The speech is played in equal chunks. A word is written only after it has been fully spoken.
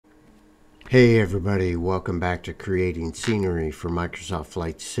Hey everybody, welcome back to Creating Scenery for Microsoft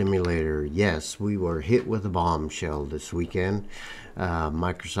Flight Simulator. Yes, we were hit with a bombshell this weekend.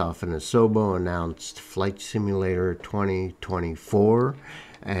 Microsoft and Asobo announced Flight Simulator 2024.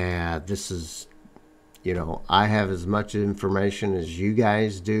 This is, I have as much information as you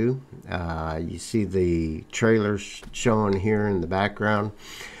guys do. You see the trailers showing here in the background.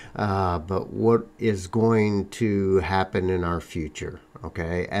 But what is going to happen in our future,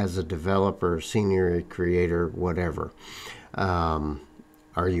 okay, as a developer, scenery creator, whatever.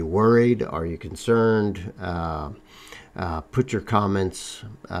 Are you worried? Are you concerned? Put your comments.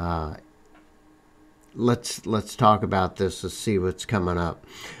 Let's talk about this. Let's see what's coming up.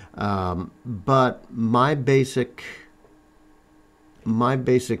 But my basic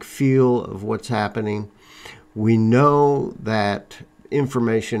feel of what's happening, we know that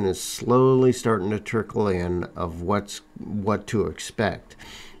information is slowly starting to trickle in of what to expect.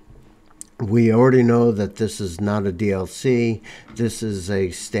 We already know that this is not a DLC. This is a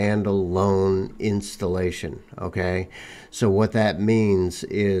standalone installation, okay? So what that means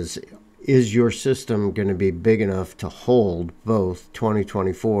is your system going to be big enough to hold both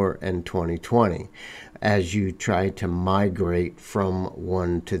 2024 and 2020 as you try to migrate from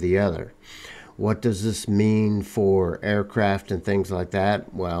one to the other? What does this mean for aircraft and things like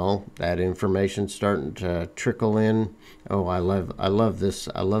that? Well, that information's starting to trickle in. Oh, I love this.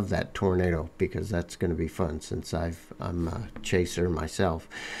 I love that tornado because that's going to be fun since I'm a chaser myself.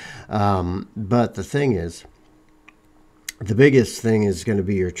 But the thing is, the biggest thing is going to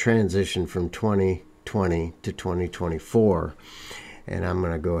be your transition from 2020 to 2024. And I'm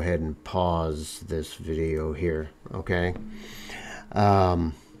going to go ahead and pause this video here, okay?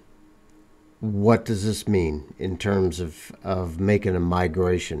 What does this mean in terms of making a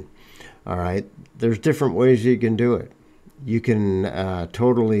migration? All right, there's different ways you can do it. You can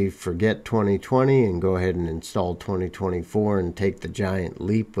totally forget 2020 and go ahead and install 2024 and take the giant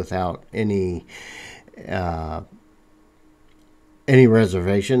leap without any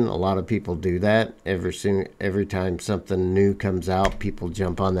reservation. A lot of people do that. Every time something new comes out, people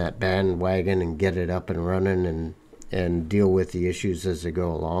jump on that bandwagon and get it up and running and deal with the issues as they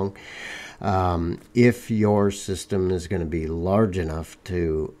go along. If your system is going to be large enough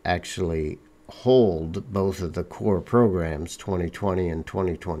to actually hold both of the core programs, 2020 and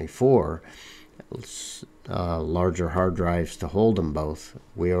 2024, larger hard drives to hold them both.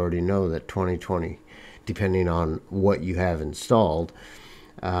 We already know that 2020, depending on what you have installed,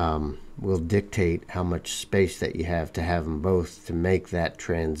 will dictate how much space that you have to have them both to make that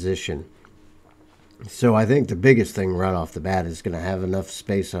transition. So I think the biggest thing right off the bat is going to have enough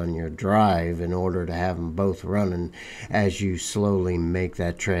space on your drive in order to have them both running as you slowly make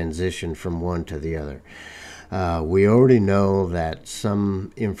that transition from one to the other. We already know that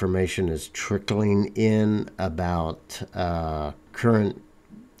some information is trickling in about current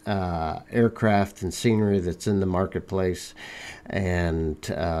aircraft and scenery that's in the marketplace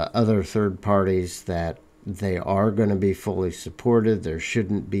and other third parties that they are going to be fully supported. There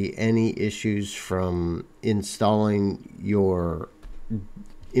shouldn't be any issues from installing your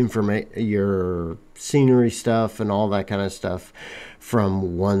scenery stuff and all that kind of stuff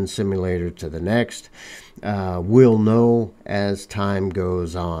from one simulator to the next. We'll know as time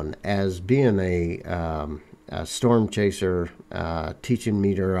goes on. As being a storm chaser, teaching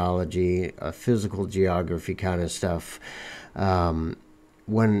meteorology, physical geography kind of stuff,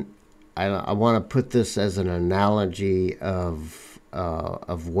 when I want to put this as an analogy of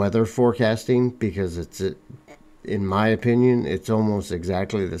weather forecasting, because in my opinion, it's almost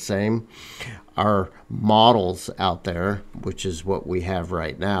exactly the same. Our models out there, which is what we have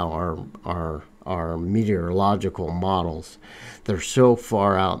right now, our meteorological models, they're so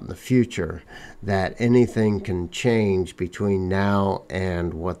far out in the future that anything can change between now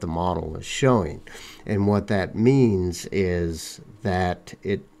and what the model is showing. And what that means is that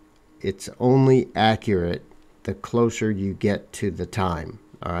it's only accurate the closer you get to the time.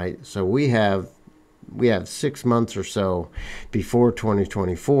 All right, so we have 6 months or so before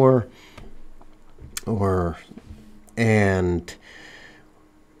 2024, and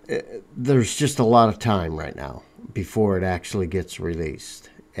there's just a lot of time right now before it actually gets released,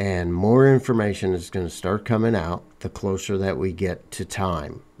 and more information is going to start coming out the closer that we get to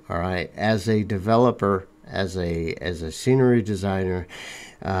time. All right, as a developer, as a scenery designer,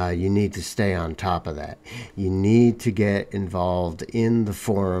 you need to stay on top of that. You need to get involved in the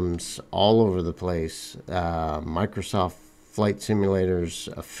forums all over the place. Microsoft Flight Simulator's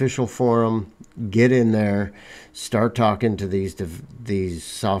official forum. Get in there, start talking to these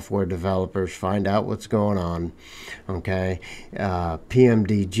software developers, find out what's going on. Okay,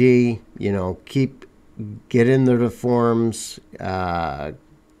 PMDG, you know, get in there to forums.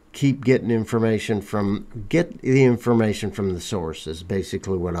 Keep getting get the information from the source is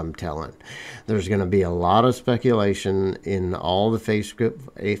basically what I'm telling. There's going to be a lot of speculation in all the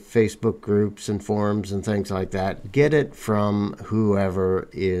Facebook groups and forums and things like that. Get it from whoever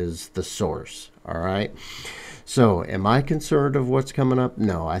is the source. All right. So am I concerned of what's coming up?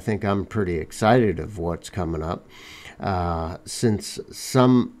 No, I think I'm pretty excited of what's coming up. Since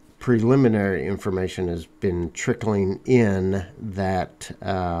some preliminary information has been trickling in that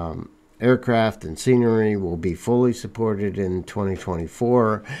aircraft and scenery will be fully supported in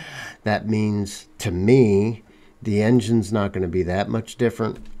 2024. That means, to me, the engine's not going to be that much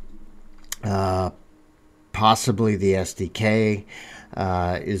different. Possibly the SDK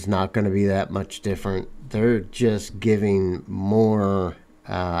is not going to be that much different. They're just giving more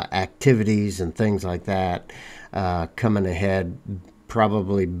activities and things like that coming ahead.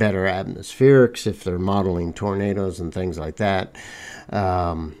 Probably better atmospherics if they're modeling tornadoes and things like that.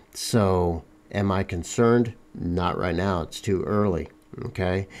 So am I concerned? Not right now. It's too early.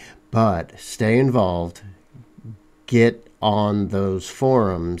 Okay. But stay involved. Get on those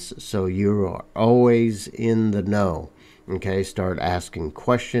forums so you are always in the know. Okay. Start asking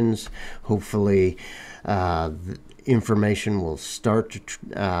questions. Hopefully, information will start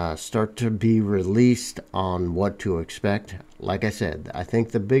to be released on what to expect. Like I said, I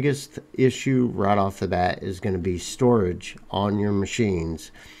think the biggest issue right off the bat is going to be storage on your machines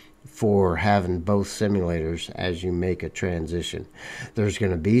for having both simulators as you make a transition. There's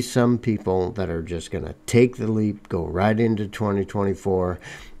going to be some people that are just going to take the leap, go right into 2024,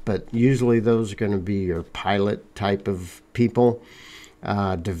 but usually those are going to be your pilot type of people.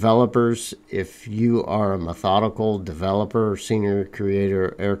 Developers, if you are a methodical developer, senior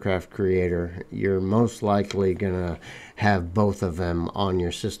creator, aircraft creator, you're most likely going to have both of them on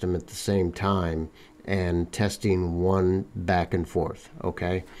your system at the same time and testing one back and forth.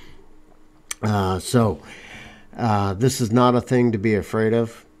 Okay. So this is not a thing to be afraid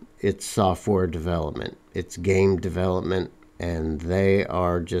of. It's software development. It's game development, and they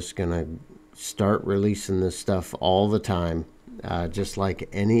are just going to start releasing this stuff all the time. Just like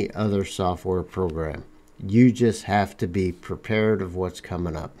any other software program. You just have to be prepared of what's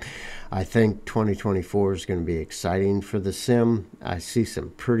coming up. I think 2024 is going to be exciting for the sim. I see some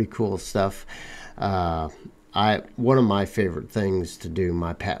pretty cool stuff. One of my favorite things to do,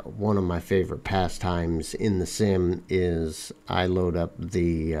 one of my favorite pastimes in the sim is I load up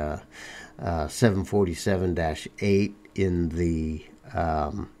the 747-8 in the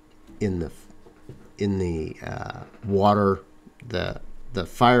water. The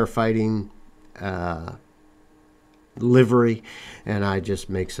firefighting livery, and I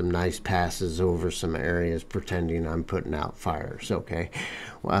just make some nice passes over some areas pretending I'm putting out fires. Okay,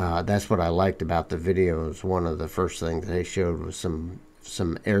 that's what I liked about the videos. One of the first things they showed was some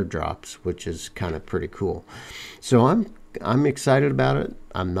airdrops, which is kind of pretty cool. So I'm excited about it.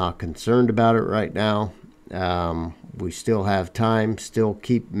 I'm not concerned about it right now. We still have time. Still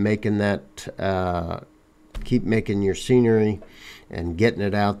keep making that. Keep making your scenery and getting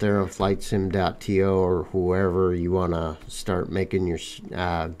it out there on flightsim.to or whoever you want to start making your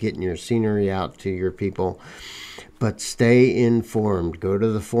getting your scenery out to your people. But stay informed. Go to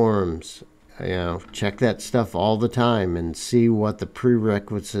the forums. You know, check that stuff all the time and see what the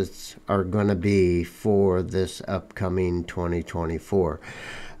prerequisites are going to be for this upcoming 2024.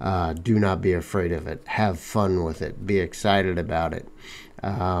 Do not be afraid of it. Have fun with it. Be excited about it.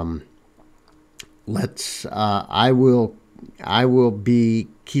 I will be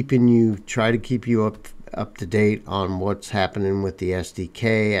try to keep you up to date on what's happening with the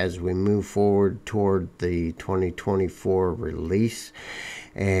SDK as we move forward toward the 2024 release.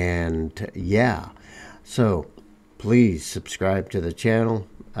 And yeah, so please subscribe to the channel.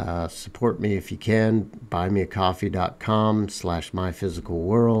 Support me if you can.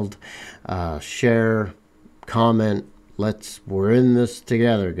 buymeacoffee.com/myphysicalworld. Share, comment. We're in this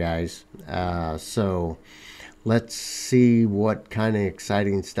together, guys. So let's see what kind of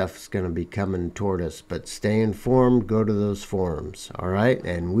exciting stuff is going to be coming toward us. But stay informed. Go to those forums. All right.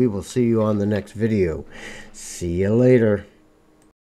 And we will see you on the next video. See you later.